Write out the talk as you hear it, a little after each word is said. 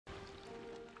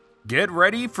Get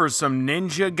ready for some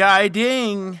ninja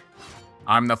guiding!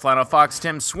 I'm the Flannel Fox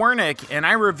Tim Swernick, and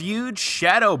I reviewed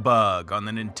Shadow Bug on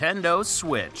the Nintendo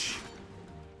Switch.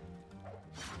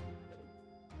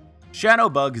 Shadow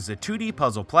Bug is a 2D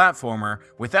puzzle platformer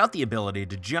without the ability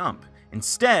to jump.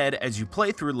 Instead, as you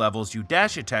play through levels, you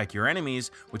dash attack your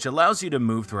enemies, which allows you to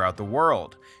move throughout the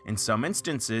world. In some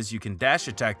instances, you can dash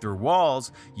attack through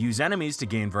walls, use enemies to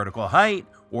gain vertical height,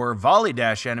 or volley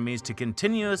dash enemies to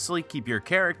continuously keep your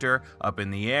character up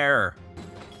in the air.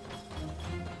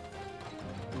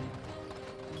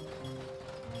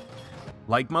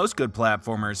 Like most good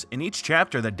platformers, in each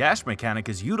chapter the dash mechanic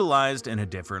is utilized in a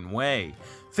different way.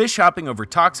 Fish hopping over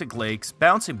toxic lakes,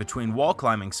 bouncing between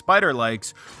wall-climbing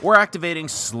spider-legs, or activating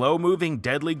slow-moving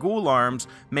deadly ghoul arms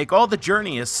make all the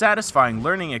journey a satisfying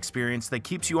learning experience that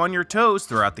keeps you on your toes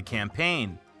throughout the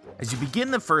campaign. As you begin,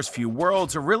 the first few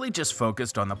worlds are really just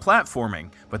focused on the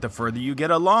platforming, but the further you get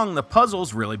along, the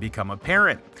puzzles really become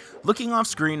apparent. Looking off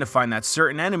screen to find that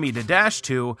certain enemy to dash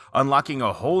to, unlocking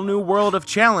a whole new world of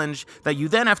challenge that you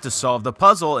then have to solve the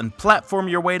puzzle and platform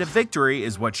your way to victory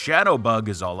is what Shadow Bug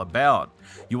is all about.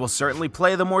 You will certainly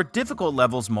play the more difficult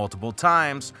levels multiple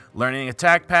times, learning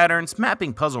attack patterns,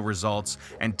 mapping puzzle results,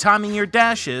 and timing your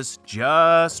dashes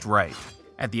just right.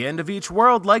 At the end of each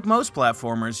world, like most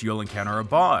platformers, you'll encounter a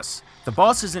boss. The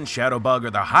bosses in Shadow Bug are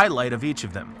the highlight of each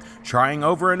of them, trying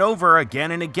over and over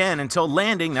again and again until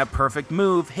landing that perfect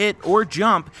move, hit, or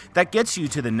jump that gets you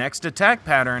to the next attack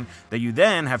pattern that you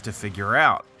then have to figure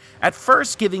out. At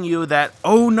first, giving you that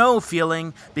oh no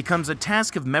feeling becomes a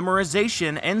task of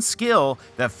memorization and skill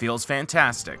that feels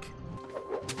fantastic.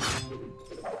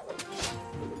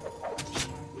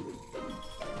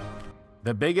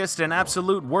 The biggest and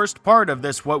absolute worst part of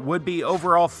this what would be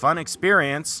overall fun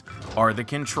experience are the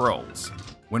controls.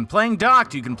 When playing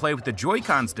docked, you can play with the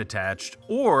Joy-Cons detached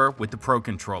or with the Pro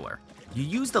Controller. You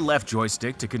use the left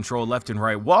joystick to control left and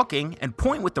right walking and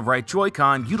point with the right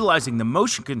Joy-Con utilizing the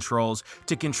motion controls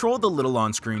to control the little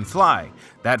on-screen fly.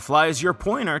 That fly is your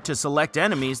pointer to select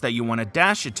enemies that you want to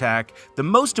dash attack, the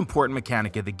most important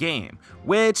mechanic of the game,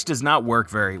 which does not work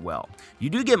very well. You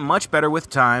do get much better with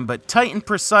time, but tight and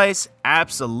precise,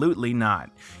 absolutely not.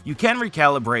 You can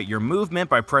recalibrate your movement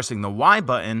by pressing the Y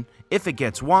button if it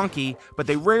gets wonky, but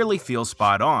they rarely feel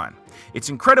spot on. It's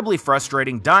incredibly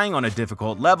frustrating dying on a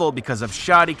difficult level because of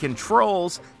shoddy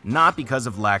controls, not because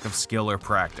of lack of skill or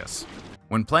practice.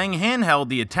 When playing handheld,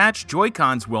 the attached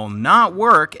Joy-Cons will not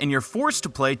work and you're forced to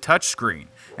play touchscreen,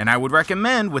 and I would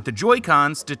recommend with the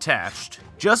Joy-Cons detached.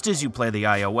 Just as you play the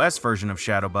iOS version of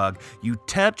Shadow Bug, you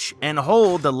touch and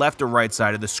hold the left or right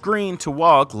side of the screen to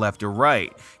walk left or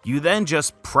right. You then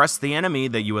just press the enemy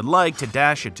that you would like to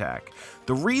dash attack.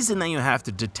 The reason that you have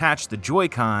to detach the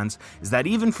Joy-Cons is that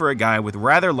even for a guy with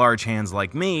rather large hands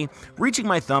like me, reaching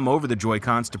my thumb over the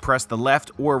Joy-Cons to press the left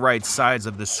or right sides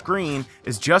of the screen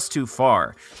is just too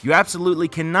far. You absolutely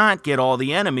cannot get all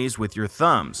the enemies with your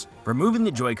thumbs. Removing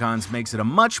the Joy-Cons makes it a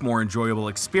much more enjoyable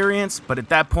experience, but at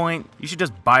that point, you should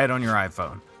just buy it on your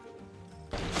iPhone.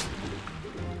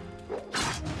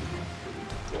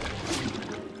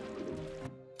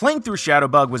 Playing through Shadow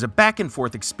Bug was a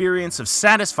back-and-forth experience of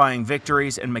satisfying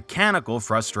victories and mechanical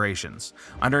frustrations.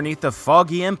 Underneath the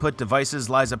foggy input devices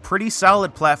lies a pretty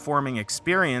solid platforming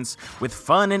experience with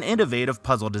fun and innovative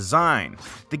puzzle design.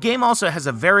 The game also has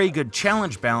a very good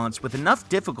challenge balance with enough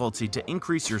difficulty to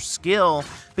increase your skill,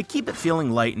 but keep it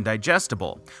feeling light and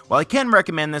digestible. While I can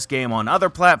recommend this game on other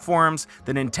platforms,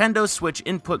 the Nintendo Switch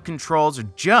input controls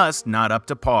are just not up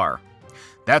to par.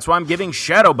 That's why I'm giving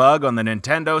Shadow Bug on the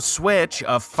Nintendo Switch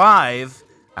a 5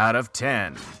 out of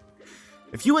 10.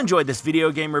 If you enjoyed this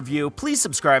video game review, please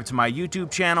subscribe to my YouTube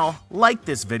channel, like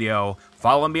this video,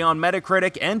 follow me on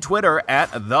Metacritic and Twitter at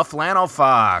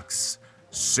TheFlannelFox.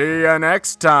 See ya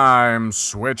next time,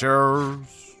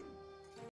 Switchers!